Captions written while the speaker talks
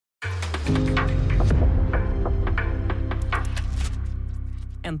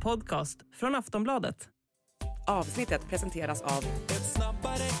En podcast från Aftonbladet. Avsnittet presenteras av Ett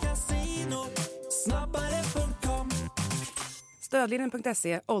snabbare casino, snabbare.com.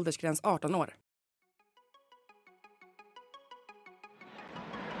 Stödlinjen.se, åldersgräns 18 år.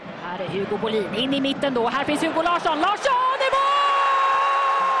 Här är Hugo Bolin in i mitten då. Här finns Hugo Larsson. Larsson i mål!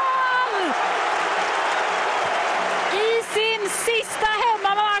 I sin sista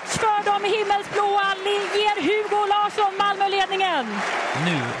hemmamatch för de himmelsblåa ger Hugo Larsson Malmö-ledningen.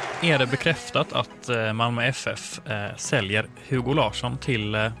 Nu är det bekräftat att Malmö FF säljer Hugo Larsson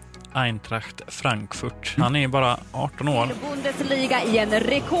till Eintracht Frankfurt. Han är bara 18 år. Bundesliga i en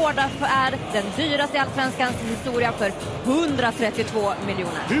rekordaffär. Den dyraste i Allsvenskans historia för 132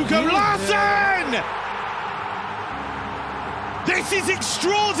 miljoner. Hugo Larsson! This is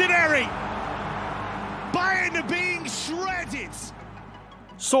extraordinary! Bayern are being shredded!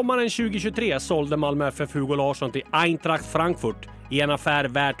 Sommaren 2023 sålde Malmö FF Hugo Larsson till Eintracht Frankfurt i en affär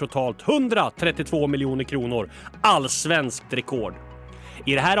värd totalt 132 miljoner kronor. Allsvenskt rekord.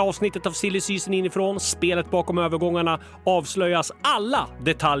 I det här avsnittet av Silly Season inifrån, spelet bakom övergångarna, avslöjas alla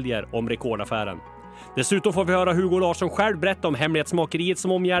detaljer om rekordaffären. Dessutom får vi höra Hugo Larsson själv berätta om hemlighetsmakeriet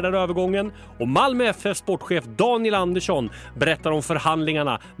som omgärdar övergången, och Malmö FF sportchef Daniel Andersson berättar om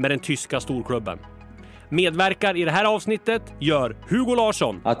förhandlingarna med den tyska storklubben. Medverkar i det här avsnittet gör Hugo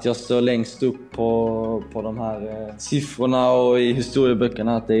Larsson. Att jag står längst upp på de här siffrorna och i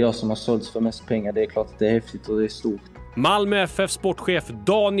historieböckerna, att det är jag som har sålts för mest pengar, det är klart att det är häftigt och det är stort. Malmö FF sportchef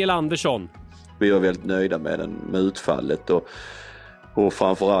Daniel Andersson. Vi är väldigt nöjda med utfallet och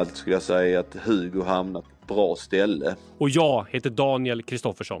framförallt skulle jag säga att Hugo hamnat på ett bra ställe. Och jag heter Daniel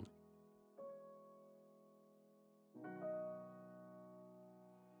Kristoffersson.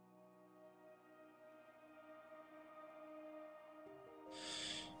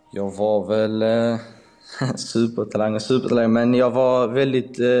 Jag var väl supertalang, men jag var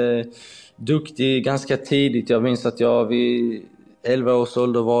väldigt duktig ganska tidigt. Jag minns att jag vid 11 års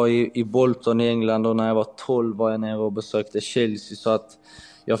ålder var i Bolton i England, och när jag var 12 var jag nere och besökte Chelsea, så att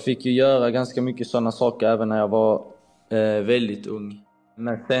jag fick ju göra ganska mycket sådana saker även när jag var väldigt ung.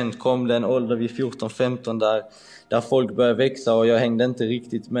 Men sen kom det en ålder vid 14-15 där folk började växa och jag hängde inte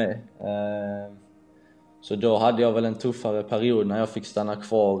riktigt med. Så då hade jag väl en tuffare period när jag fick stanna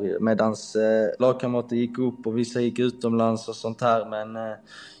kvar medans lagkamrater gick upp och vissa gick utomlands och sånt här. Men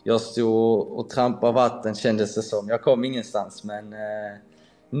jag stod och trampade vatten, kändes det som. Jag kom ingenstans, men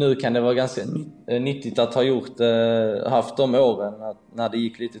nu kan det vara ganska nyttigt att ha haft de åren när det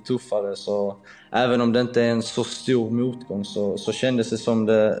gick lite tuffare. Så även om det inte är en så stor motgång så kändes det som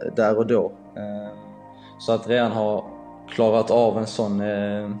det där och då. Så att redan ha klarat av en sån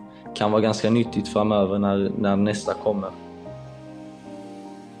kan vara ganska nyttigt framöver när nästa kommer.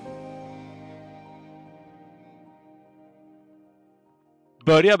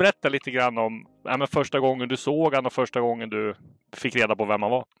 Börja berätta lite grann om första gången du såg han och första gången du fick reda på vem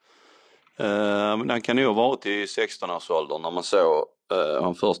han var. Den kan ju ha varit i 16-årsåldern när man såg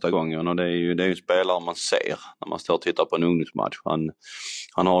han första gången, och det är ju en spelare man ser när man står och tittar på en ungdomsmatch.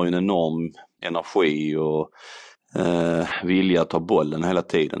 Han har ju en enorm energi och vilja att ta bollen hela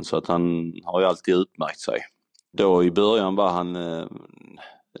tiden, så att han har ju alltid utmärkt sig. Då i början var han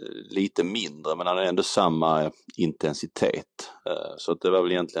lite mindre, men han hade ändå samma intensitet, så att det var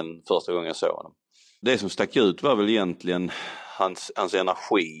väl egentligen första gången jag såg honom. Det som stack ut var väl egentligen hans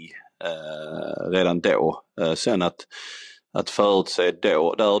energi redan då. Sen att förutse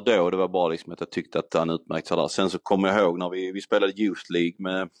då, det var bara liksom att jag tyckte att han utmärkt sig där. Sen så kommer jag ihåg när vi spelade Youth League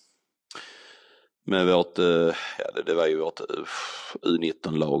med vårt, det var ju vårt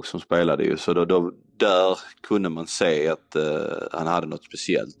U19-lag som spelade ju, så då där kunde man se att han hade något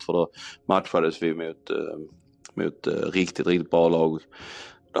speciellt, för då matchades vi mot riktigt bra lag,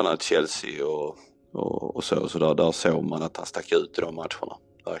 bland annat Chelsea och så där såg man att han stack ut i de matcherna,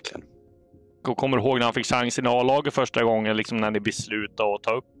 verkligen. Kommer du ihåg när han fick chansen i A-laget första gången, liksom när ni beslutade att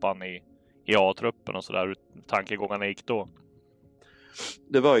ta upp han i A-truppen och sådär, hur tankegångarna gick då?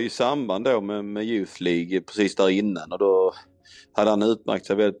 Det var ju i samband då med Youth League precis där innan, och då hade han utmärkt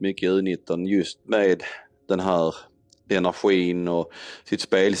sig väldigt mycket i U19 just med den här energin och sitt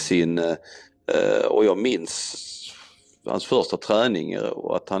spelsinne. Och jag minns hans första träning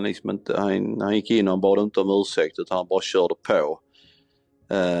och att han liksom inte, han gick in och han bad inte om ursäkt, utan han bara körde på.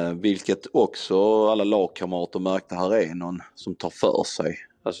 Vilket också alla lagkamrater märkte, här är någon som tar för sig.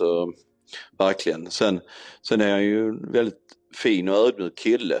 Alltså verkligen. Sen är han ju en väldigt fin och ödmjuk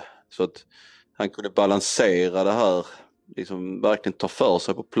kille, så att han kunde balansera det här, liksom verkligen ta för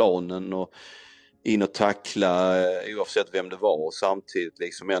sig på planen och in och tackla oavsett vem det var, och samtidigt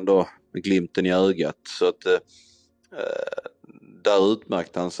liksom ändå med glimten i ögat. Så att där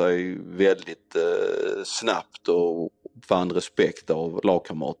utmärkte han sig väldigt snabbt och fann respekt av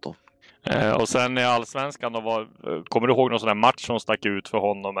lagkamrater. Och sen i Allsvenskan då, kommer du ihåg någon sån där match som stack ut för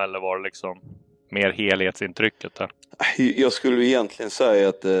honom, eller var det liksom mer helhetsintrycket där? Jag skulle egentligen säga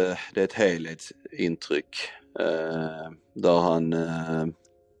att det är ett helhetsintryck där han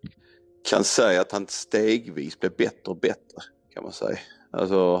kan säga att han stegvis blev bättre och bättre, kan man säga.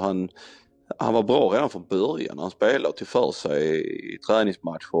 Alltså han var bra redan från början. Han spelade och till för sig i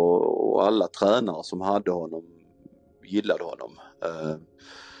träningsmatcher och alla tränare som hade honom gillade honom.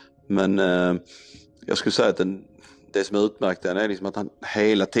 Men jag skulle säga att det som utmärkte är liksom att han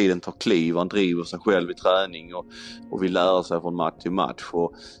hela tiden tar kliv, han driver sig själv i träning och vill lära sig från match till match.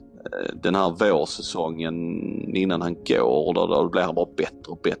 Och den här vårsäsongen innan han går, då blir han bara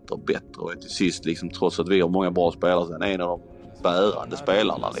bättre och bättre och bättre. Och till sist, liksom, trots att vi har många bra spelare, så är han en av de bärande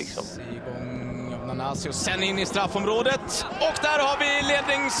spelarna. Liksom. Och sen in i straffområdet. Och där har vi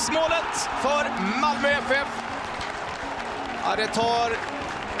ledningsmålet för Malmö FF. Ja, det tar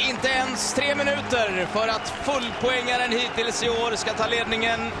inte ens 3 minuter för att fullpoängaren hittills i år ska ta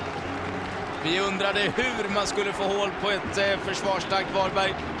ledningen. Vi undrade hur man skulle få hål på ett försvarsstarkt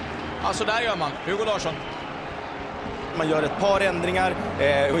Varberg. Alltså där gör man, Hugo Larsson. Man gör ett par ändringar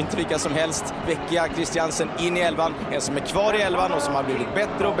och inte vilka som helst. Vecchia Christiansen in i elvan. En som är kvar i elvan och som har blivit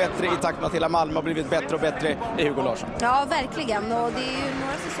bättre och bättre i takt med att hela Malmö har blivit bättre och bättre i Hugo Larsson. Ja, verkligen. Och det är ju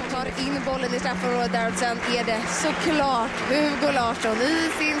några som tar in bollen i straffområdet där, och sen är det såklart Hugo Larsson i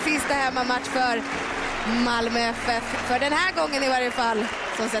sin sista hemmamatch för Malmö FF. För den här gången i varje fall,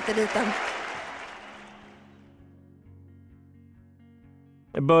 som sätter dit den.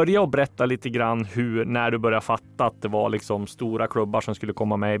 Börja och berätta lite grann när du började fatta att det var liksom stora klubbar som skulle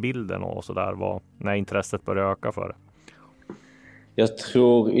komma med i bilden och sådär, när intresset började öka för det. Jag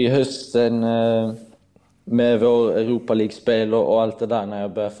tror i hösten med vår Europa League-spel och allt det där, när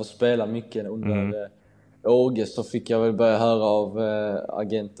jag började få spela mycket under August, så fick jag väl börja höra av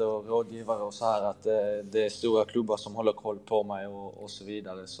agenter och rådgivare och så här att det är stora klubbar som håller koll på mig och så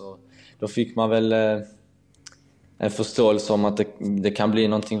vidare. Så då fick man väl en förståelse om att det kan bli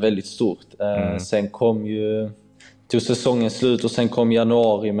någonting väldigt stort. Sen tog säsongen slut och sen kom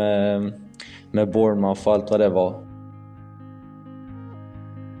januari med Bournemouth och allt vad det var.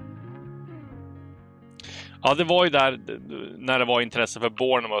 Ja, det var ju där när det var intresse för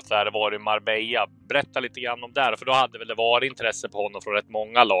Bournemouth, där det var i Marbella. Berätta lite grann om det, för då hade väl det varit intresse på honom från rätt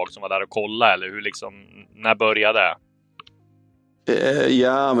många lag som var där och kolla, eller hur liksom, när började det?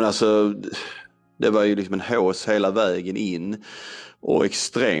 Ja, men alltså det var ju liksom en hås hela vägen in och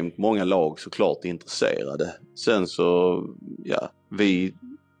extremt många lag såklart intresserade. Sen så, vi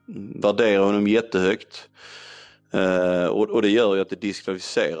värderar honom jättehögt och det gör ju att det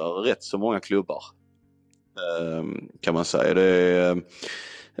diskvalificerar rätt så många klubbar, kan man säga.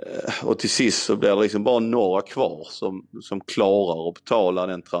 Och till sist så blir det liksom bara några kvar som klarar att betala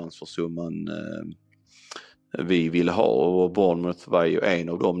den transfersumman vi vill ha, och Bournemouth var ju en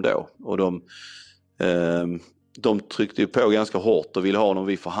av dem då. Och de tryckte ju på ganska hårt och ville ha dem.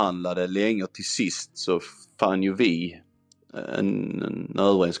 Vi förhandlade länge och till sist så fann ju vi en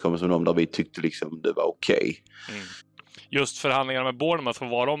överenskommelse med dem där vi tyckte liksom det var okej. Just förhandlingarna med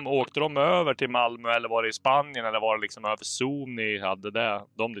Bournemouth, åkte de över till Malmö, eller var det i Spanien, eller var det liksom över Zoom ni hade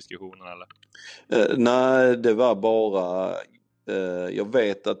de diskussionerna, eller? Nej, det var bara jag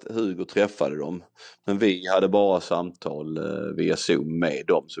vet att Hugo träffade dem, men vi hade bara samtal via Zoom med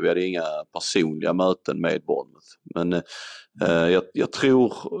dem, så vi hade inga personliga möten med Bournemouth. Men jag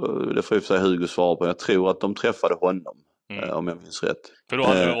tror, det får jag säga Hugo svara på, jag tror att de träffade honom, om jag minns rätt. För då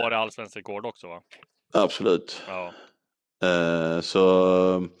hade det varit Allsvenskt rekord också, va? Absolut. Ja.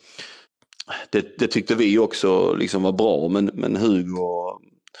 Så det tyckte vi också liksom var bra, men Hugo,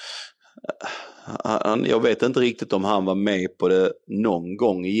 jag vet inte riktigt om han var med på det någon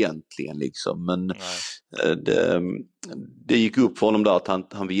gång egentligen liksom, men det gick upp för honom där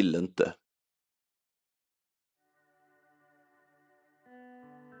att han ville inte.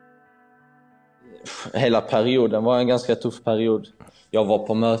 Hela perioden var en ganska tuff period. Jag var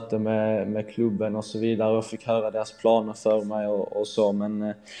på möte med klubben och så vidare och fick höra deras planer för mig och så,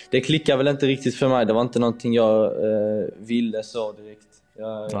 men det klickade väl inte riktigt för mig. Det var inte någonting jag ville så direkt.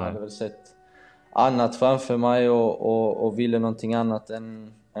 Jag hade väl sett annat framför mig och ville någonting annat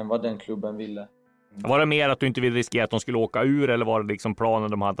än vad den klubben ville. Var det mer att du inte ville riskera att de skulle åka ur, eller var det liksom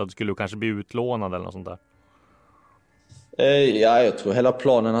planen de hade att du skulle kanske bli utlånad eller något sånt där? Ja, jag tror hela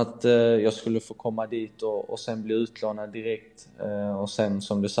planen att jag skulle få komma dit och sen bli utlånad direkt. Och sen,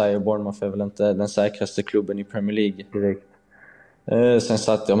 som du säger, Bournemouth är väl inte den säkraste klubben i Premier League direkt. Sen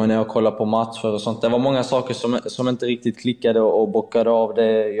satt jag ner och kollade på matcher och sånt. Det var många saker som inte riktigt klickade och bockade av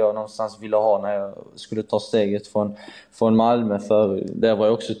det jag någonstans ville ha när jag skulle ta steget från Malmö. För det var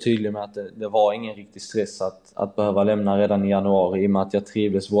jag också tydlig med att det var ingen riktig stress att behöva lämna redan i januari, i och med att jag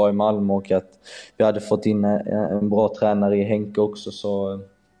trivdes bra i Malmö och att vi hade fått in en bra tränare i Henke också. Så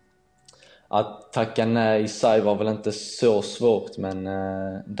att tacka nej i sig var väl inte så svårt, men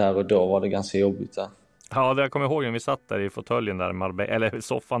där och då var det ganska jobbigt där. Ja, jag kommer ihåg när vi satt där i fåtöljen där eller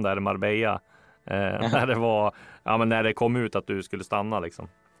soffan där i Marbella. När det var, men när det kom ut att du skulle stanna liksom.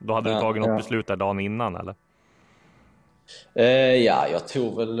 Då hade du tagit något beslut där dagen innan, eller? Jag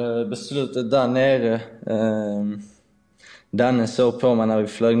tog väl beslutet där nere. Danne såg på mig när vi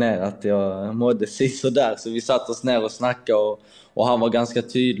flög ner att jag mådde sådär, så vi satt oss ner och snackade och han var ganska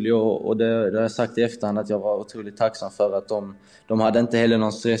tydlig och det har jag sagt i efterhand att jag var otroligt tacksam för att de hade inte heller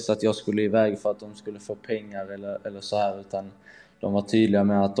någon stress att jag skulle iväg för att de skulle få pengar eller så här, utan de var tydliga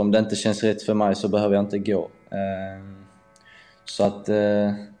med att om det inte känns rätt för mig så behöver jag inte gå. Så att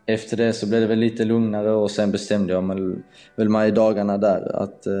efter det så blev det väl lite lugnare och sen bestämde jag mig i dagarna där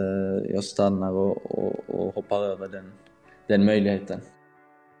att jag stannar och hoppar över den möjligheten.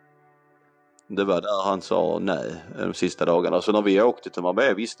 Det var där han sa nej de sista dagarna. Så när vi åkte till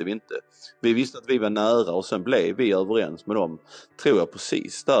Marbella visste vi inte. Vi visste att vi var nära och sen blev vi överens med dem, tror jag,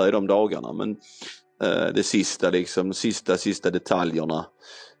 precis där i de dagarna. Men det sista liksom, sista detaljerna.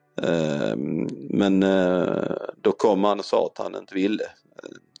 Men då kom han och sa att han inte ville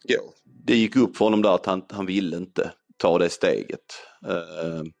gå. Det gick upp för honom där att han ville inte ta det steget.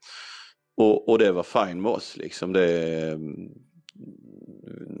 Och det var fine med oss liksom.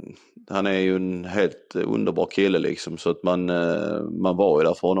 Han är ju en helt underbar kille liksom, så att man var ju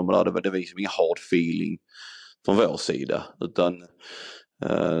där för honom och det var liksom ingen hard feeling från vår sida, utan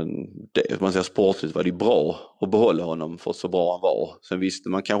man säger sportligt var det bra att behålla honom för så bra han var. Sen visste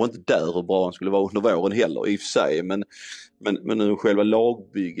man kanske inte där hur bra han skulle vara under våren heller i och för sig, men nu själva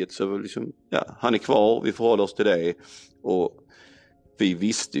lagbygget så liksom, han är kvar, vi förhåller oss till det och vi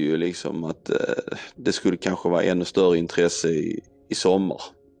visste ju liksom att det skulle kanske vara ännu större intresse i sommar.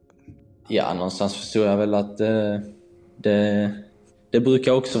 Ja, någonstans förstår jag väl att det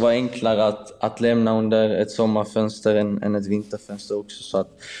brukar också vara enklare att lämna under ett sommarfönster än ett vinterfönster också.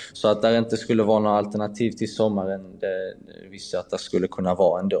 Så att där inte skulle vara några alternativ till sommaren, det visste jag att det skulle kunna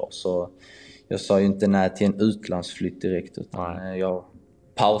vara ändå. Så jag sa ju inte nej till en utlandsflytt direkt, utan jag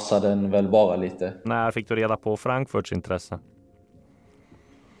pausade den väl bara lite. När fick du reda på Frankfurts intresse?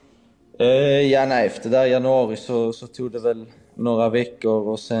 Efter där januari så tog det väl några veckor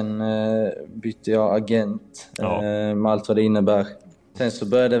och sen bytte jag agent med allt vad det innebär. Sen så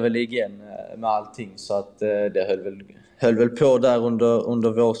började det väl igen med allting, så att det höll väl på där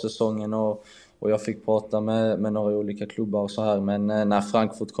under vårsäsongen och jag fick prata med några olika klubbar och så här. Men när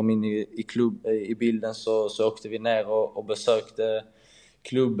Frankfurt kom in i bilden så åkte vi ner och besökte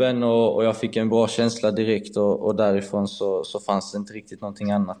klubben och jag fick en bra känsla direkt och därifrån så fanns det inte riktigt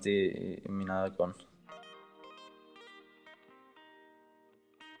någonting annat i mina ögon.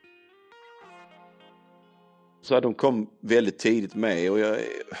 Så de kom väldigt tidigt med och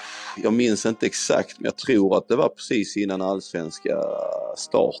jag minns inte exakt, men jag tror att det var precis innan allsvenska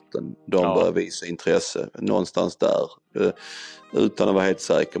starten de började visa intresse, någonstans där, utan att vara helt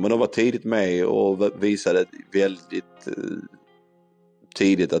säker. Men de var tidigt med och visade väldigt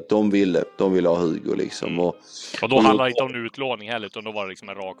tidigt att de ville ha Hugo liksom. Och då handlade det inte om utlåning heller, utan då var det liksom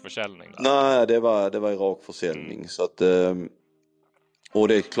en rak försäljning där. Nej, det var en rak försäljning. Så att, och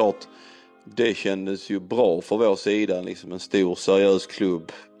det är klart, det kändes ju bra för vår sida, liksom en stor seriös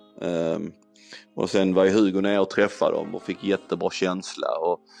klubb. Och sen var ju Hugo ner och träffade dem och fick jättebra känsla.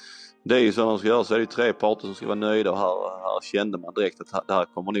 Och det är ju så de ska göra, så är det 3 parter som ska vara nöjda, och här kände man direkt att det här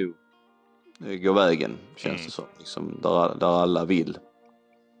kommer nog gå vägen, känns det som, liksom, där alla vill.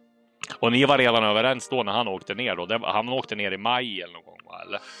 Och ni var redan överens då när han åkte ner då? Han åkte ner i maj eller någon gång, va?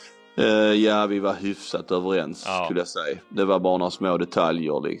 Eller? Ja, vi var hyfsat överens, skulle jag säga. Det var bara några små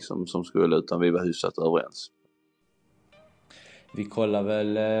detaljer liksom, som skulle, utan vi var hyfsat överens. Vi kollade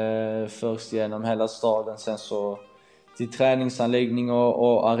väl först igenom hela staden, sen så till träningsanläggning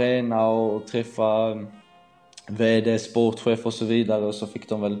och arena och träffa vd, sportchef och så vidare. Och så fick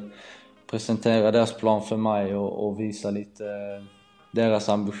de väl presentera deras plan för mig och visa lite deras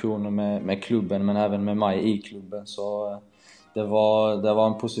ambitioner med klubben, men även med mig i klubben. Så det var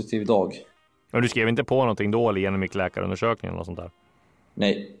en positiv dag. Men du skrev inte på någonting då eller genom läkarundersökningen och sånt där?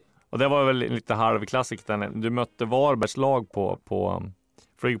 Nej. Och det var väl lite halvklassigt. Du mötte Varbergs lag på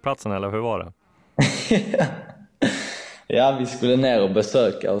flygplatsen, eller hur var det? Ja, vi skulle ner och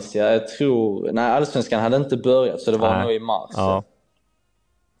besöka oss. Jag tror... Nej, Allsvenskan hade inte börjat, så det var nog i mars. Ja.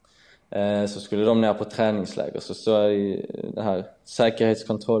 Så skulle de ner på träningsläger, så står jag i den här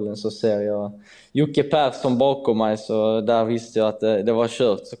säkerhetskontrollen, så ser jag Jocke Persson bakom mig, så där visste jag att det var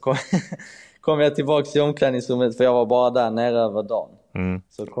kört. Så kom jag tillbaka till omklädningsrummet, för jag var bara där nere över dagen.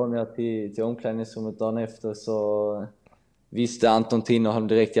 Så kom jag till omklädningsrummet dagen efter, så visste Anton Tinnerholm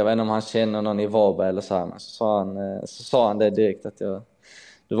direkt, jag vet inte om han känner någon i Varberg eller så här, men så sa han det direkt, att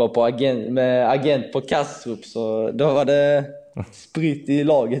du var på agent på Kastrup, så då var det spritt i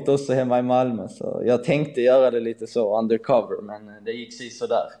laget också hemma i Malmö, så jag tänkte göra det lite så undercover, men det gick så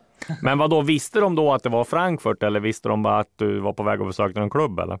där. Men vad då, visste de då att det var Frankfurt, eller visste de bara att du var på väg att besöka någon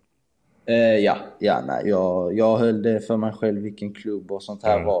klubb, eller? Nej, jag höll det för mig själv vilken klubb och sånt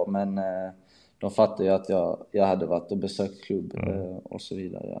här var, men de fattade ju att jag hade varit och besökt klubb och så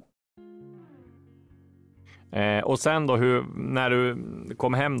vidare. Och sen då, när du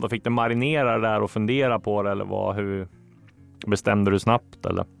kom hem då, fick du marinera där och fundera på det, eller hur bestämde du snabbt,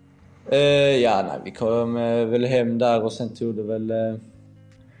 eller? Vi kom väl hem där, och sen tog det väl,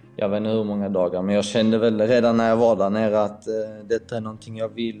 jag vet inte hur många dagar, men jag kände väl redan när jag var där nere att detta är någonting jag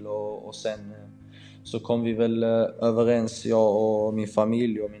vill, och sen så kom vi väl överens, jag och min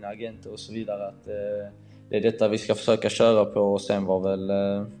familj och mina agenter och så vidare, att det är detta vi ska försöka köra på, och sen var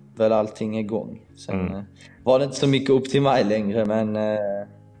väl allting igång. Sen var det inte så mycket upp till mig längre, men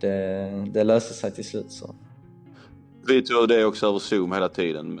det löste sig till slut. Så. Vi tog det också över Zoom hela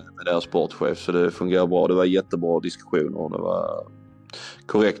tiden med deras sportchef, så det fungerar bra. Det var jättebra diskussioner, det var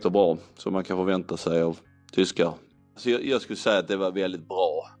korrekt och bra, som man kan förvänta sig av tyskar. Så jag skulle säga att det var väldigt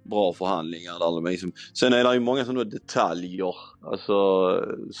bra förhandlingar. Sen är det ju många sådana detaljer, alltså,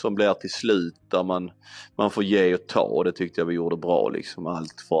 som blir till slut där man får ge och ta, och det tyckte jag vi gjorde bra. Liksom.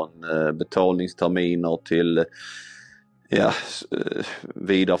 Allt från betalningsterminer till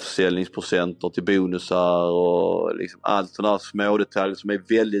vidareförsäljningsprocenter till bonusar, och liksom allt sådana små detaljer som är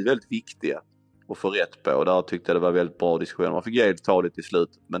väldigt, väldigt viktiga att få rätt på. Där tyckte jag det var väldigt bra diskussion. Man fick ge och ta det till slut,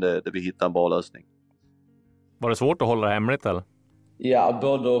 men vi hittade en bra lösning. Var det svårt att hålla det hemligt, eller? Ja,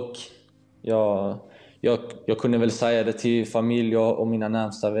 både och. Jag kunde väl säga det till familj och mina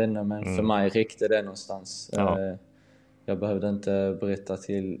närmsta vänner, men för mig räckte det någonstans. Ja. Jag behövde inte berätta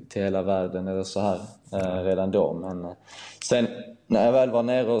till hela världen eller så här redan då. Men sen när jag väl var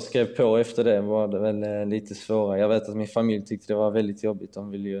nere och skrev på efter det, var det väl lite svårare. Jag vet att min familj tyckte det var väldigt jobbigt.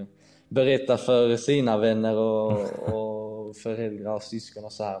 De ville ju berätta för sina vänner och föräldrar och syskon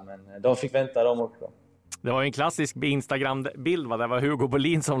och så här. Men de fick vänta dem också. Det var en klassisk Instagram-bild, va? Det var Hugo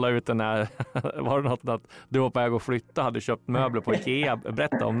Bolin som la ut den här. Var det något att du var på väg att flytta, hade köpt möbler på Ikea?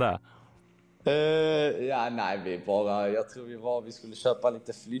 Berätta om det. Jag tror vi skulle köpa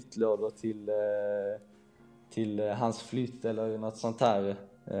lite flyttlådor till hans flytt eller något sånt här.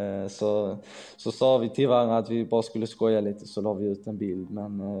 Så sa vi till varandra att vi bara skulle skoja lite, så la vi ut en bild,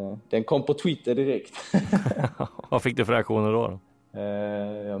 men den kom på Twitter direkt. Vad fick du för reaktioner då?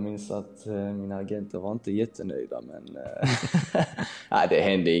 Jag minns att mina agenter var inte jättenöjda, men nej, det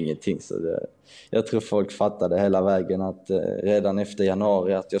hände ingenting, så jag tror folk fattade hela vägen att redan efter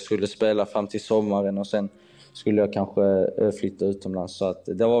januari att jag skulle spela fram till sommaren, och sen skulle jag kanske flytta utomlands, så att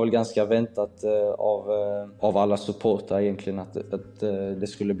det var väl ganska väntat av alla supportrar egentligen att det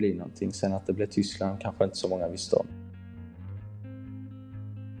skulle bli någonting. Sen att det blev Tyskland kanske inte så många visste om.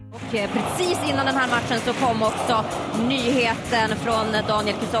 Och precis innan den här matchen så kom också nyheten från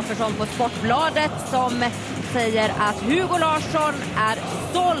Daniel Kristoffersson på Sportbladet, som säger att Hugo Larsson är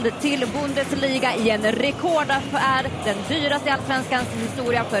såld till Bundesliga i en rekordaffär, den dyraste i Allsvenskans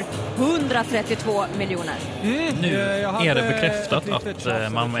historia, för 132 miljoner. Nu är det bekräftat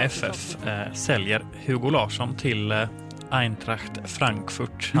att Malmö FF säljer Hugo Larsson till Eintracht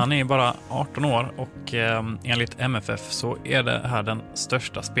Frankfurt. Han är bara 18 år, och enligt MFF så är det här den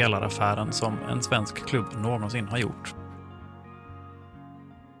största spelaraffären som en svensk klubb någonsin har gjort.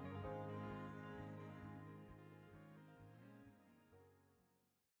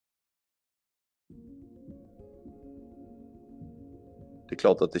 Det är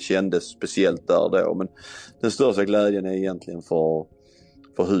klart att det kändes speciellt där då, men den största glädjen är egentligen för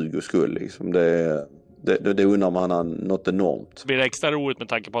Hugos skull. Liksom. Det undrar man, han något enormt. Blir det extra roligt med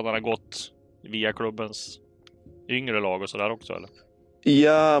tanke på att han har gått via klubbens yngre lag och sådär också, eller?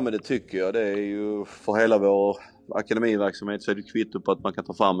 Ja, men det tycker jag. Det är ju för hela vår akademiverksamhet, så är det kvitto på att man kan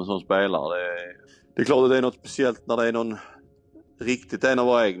ta fram en sån spelare. Det är klart att det är något speciellt när det är någon riktigt en av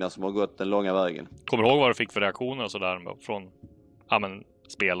våra egna som har gått den långa vägen. Kommer du ihåg vad du fick för reaktioner och sådär från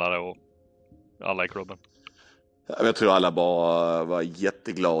spelare och alla i klubben? Jag tror alla bara var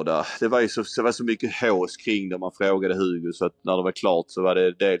jätteglada. Det var så mycket hås kring det. Man frågade Hugo, så att när det var klart så var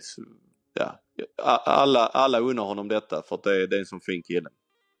det dels... Ja, alla undrar honom detta, för att det är en sån fin kille.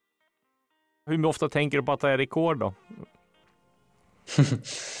 Hur ofta tänker du på att det är rekord då?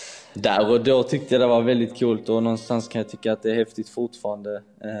 Där och då tyckte jag det var väldigt coolt, och någonstans kan jag tycka att det är häftigt fortfarande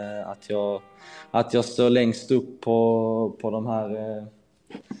att jag står längst upp på de här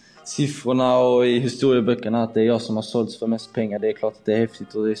siffrorna och i historieböckerna, att det är jag som har sålts för mest pengar. Det är klart att det är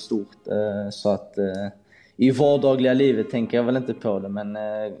häftigt och det är stort, så att i vardagliga livet tänker jag väl inte på det, men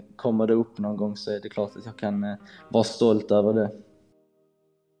kommer det upp någon gång så är det klart att jag kan vara stolt över det.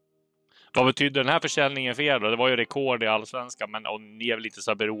 Vad betyder den här försäljningen för er då? Det var ju rekord i Allsvenskan, men och ni är väl lite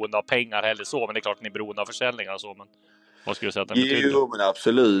så beroende av pengar heller så, men det är klart att ni är beroende av försäljningar och så, men vad skulle du säga att den betyder? Jo, men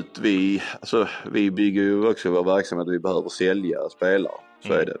absolut. Vi bygger ju också vår verksamhet, vi behöver sälja spelare.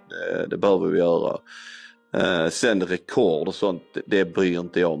 Så är det. Det behöver vi göra. Sen rekord och sånt, det bryr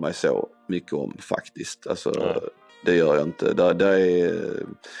inte jag mig så mycket om faktiskt. Alltså, det gör jag inte.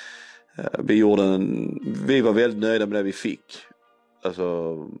 Vi var väldigt nöjda med det vi fick.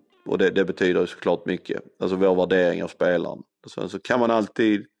 Alltså, och det betyder såklart mycket. Alltså vår värdering av spelaren. Så kan man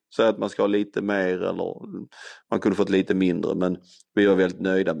alltid säga att man ska ha lite mer, eller man kunde fått lite mindre, men vi var väldigt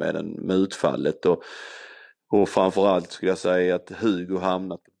nöjda med utfallet. Och framförallt skulle jag säga att Hugo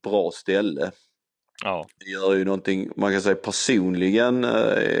hamnat på ett bra ställe. Ja. Det gör ju någonting, man kan säga personligen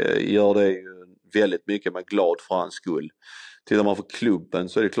gör det ju väldigt mycket, man är glad för hans skull. Tittar man för klubben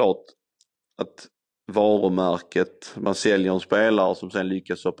så är det klart att varumärket, man säljer en spelare som sen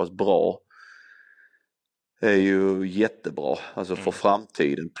lyckas så pass bra, är ju jättebra, alltså för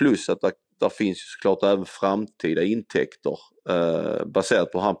framtiden. Plus att där finns ju såklart även framtida intäkter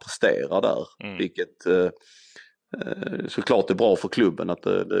baserat på hur han presterar där. Vilket såklart är bra för klubben, att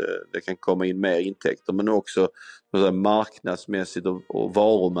det kan komma in mer intäkter, men också marknadsmässigt och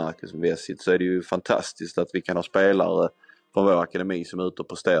varumärkesmässigt så är det ju fantastiskt att vi kan ha spelare från vår akademi som är ute och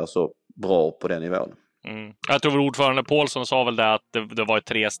presterar så bra på den nivån. Jag tror ordförande Paulsson sa väl det, att det var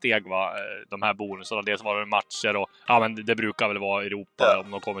 3 steg, va? De här bonusarna. Dels var det matcher och men det brukar väl vara Europa,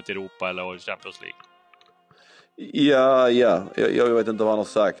 om de kommer till Europa eller Champions League. Ja, jag vet inte vad han har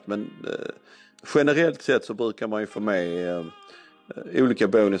sagt, men generellt sett så brukar man ju få med olika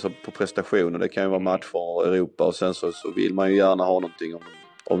bonusar på prestationer. Det kan ju vara matcher i Europa, och sen så vill man ju gärna ha någonting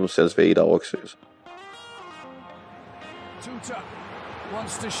om de säljs vidare också. Tuta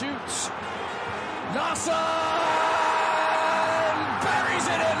wants to shoot. Larsson buries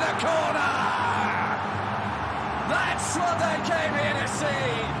it in the corner. That's what they came here to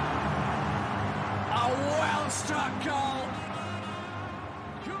see. A well-struck goal.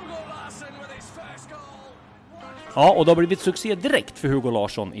 Hugo Larsson with his first goal. Ja, och det har blivit succé direkt för Hugo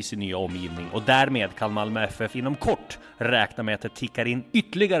Larsson i sin nya omgivning, och därmed kan Malmö FF inom kort räkna med att det tickar in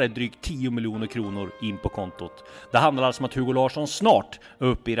ytterligare drygt 10 miljoner kronor in på kontot. Det handlar alltså om att Hugo Larsson snart är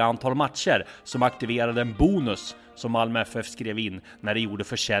uppe i det antal matcher som aktiverade en bonus som Malmö FF skrev in när det gjorde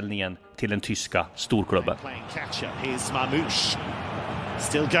försäljningen till den tyska storklubben. Here's Marmouche.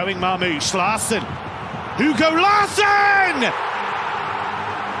 Still going Marmouche. Larsson. Hugo Larsson!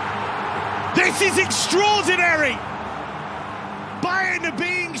 This is extraordinary! Bayern are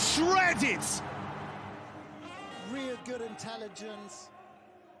being shredded! Real good intelligence.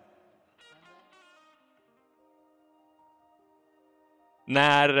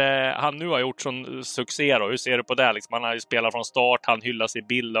 När han nu har gjort sån succé då, hur ser du på det? Liksom, han har ju spelat från start, han hyllas i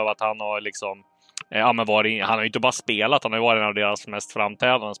bild av att han har liksom, han har ju inte bara spelat, han har ju varit en av deras mest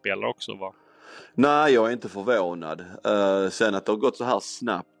framträdande spelare också, va? Nej, jag är inte förvånad. Sen att det har gått så här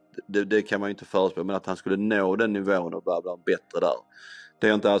snabbt, det kan man ju inte förutspå, men att han skulle nå den nivån och bli bättre där, det är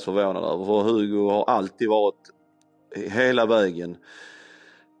jag inte alls förvånad över. För Hugo har alltid varit hela vägen,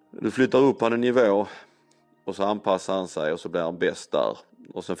 du flyttar upp han en nivå och så anpassar han sig och så blir han bäst där,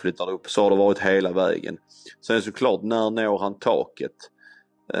 och sen flyttar det upp, så har det varit hela vägen. Sen såklart, när når han taket?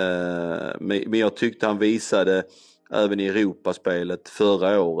 Men jag tyckte han visade även i Europaspelet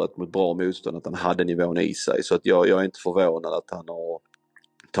förra året mot bra motstånd att han hade nivån i sig, så att jag är inte förvånad att han har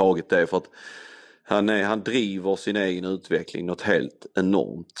tagit det, för att han driver sin egen utveckling något helt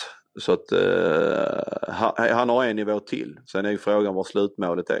enormt, så att han har en nivå till. Sen är ju frågan vad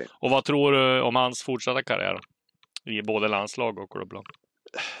slutmålet är. Och vad tror du om hans fortsatta karriär i både landslag och klubblag?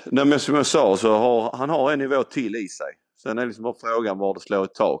 Nej, men som jag sa så har han en nivå till i sig. Sen är liksom bara frågan var det slår i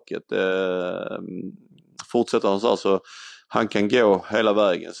taket. Fortsätter han så han kan gå hela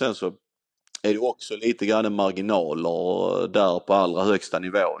vägen. Sen så är det också lite grann marginaler där på allra högsta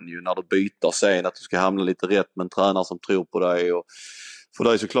nivån ju, när du byter sen, att du ska hamna lite rätt med en tränare som tror på dig, och för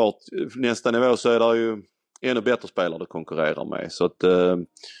det är såklart nästa nivå så är det ju ännu bättre spelare att konkurrera med, så att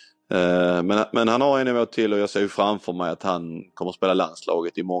men han har en nivå till, och jag ser ju framför mig att han kommer att spela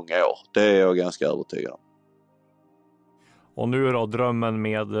landslaget i många år. Det är jag ganska övertygad om. Och nu då, drömmen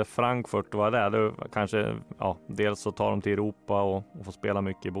med Frankfurt, vad är det? Kanske, dels så tar de till Europa och får spela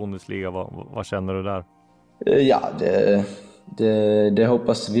mycket i Bundesliga. Vad känner du där? Ja, det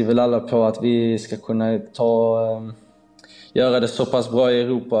hoppas vi väl alla på, att vi ska kunna göra det så pass bra i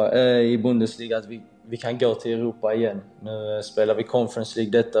Europa, i Bundesliga, att vi kan gå till Europa igen. Nu spelar vi Conference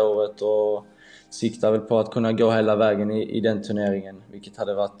League detta året och siktar väl på att kunna gå hela vägen i den turneringen, vilket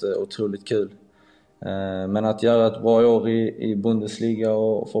hade varit otroligt kul. Men att göra ett bra år i Bundesliga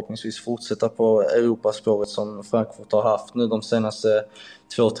och förhoppningsvis fortsätta på Europaspåret som Frankfurt har haft nu de senaste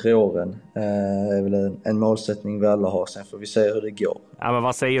 2-3 åren är väl en målsättning vi alla har. Sen får vi se hur det går. Ja, men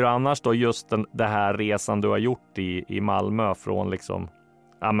vad säger du annars då, just det här resan du har gjort i Malmö från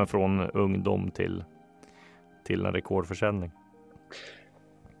från ungdom till en rekordförsäljning?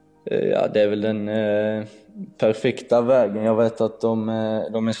 Ja, det är väl den perfekta vägen. Jag vet att de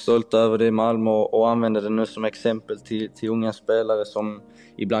är stolta över det i Malmö och använder det nu som exempel till unga spelare som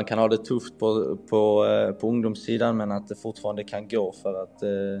ibland kan ha det tufft på ungdomssidan, men att det fortfarande kan gå, för att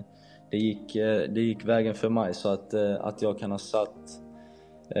det gick vägen för mig, så att jag kan ha satt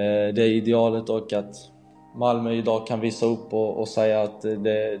det idealet, och att Malmö idag kan visa upp och säga att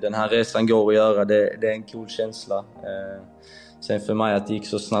den här resan går att göra. Det är en cool känsla. Sen för mig att det gick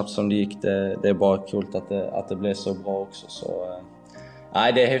så snabbt som det gick, det är bara coolt att det blev så bra också. Så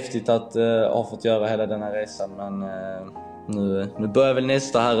det är häftigt att ha fått göra hela den här resan, men nu börjar väl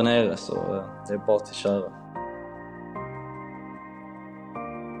nästa här nere, så det är bara att köra.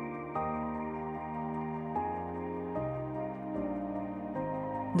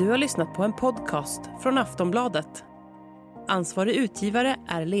 Du har lyssnat på en podcast från Aftonbladet. Ansvarig utgivare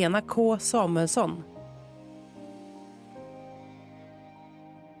är Lena K. Samuelsson.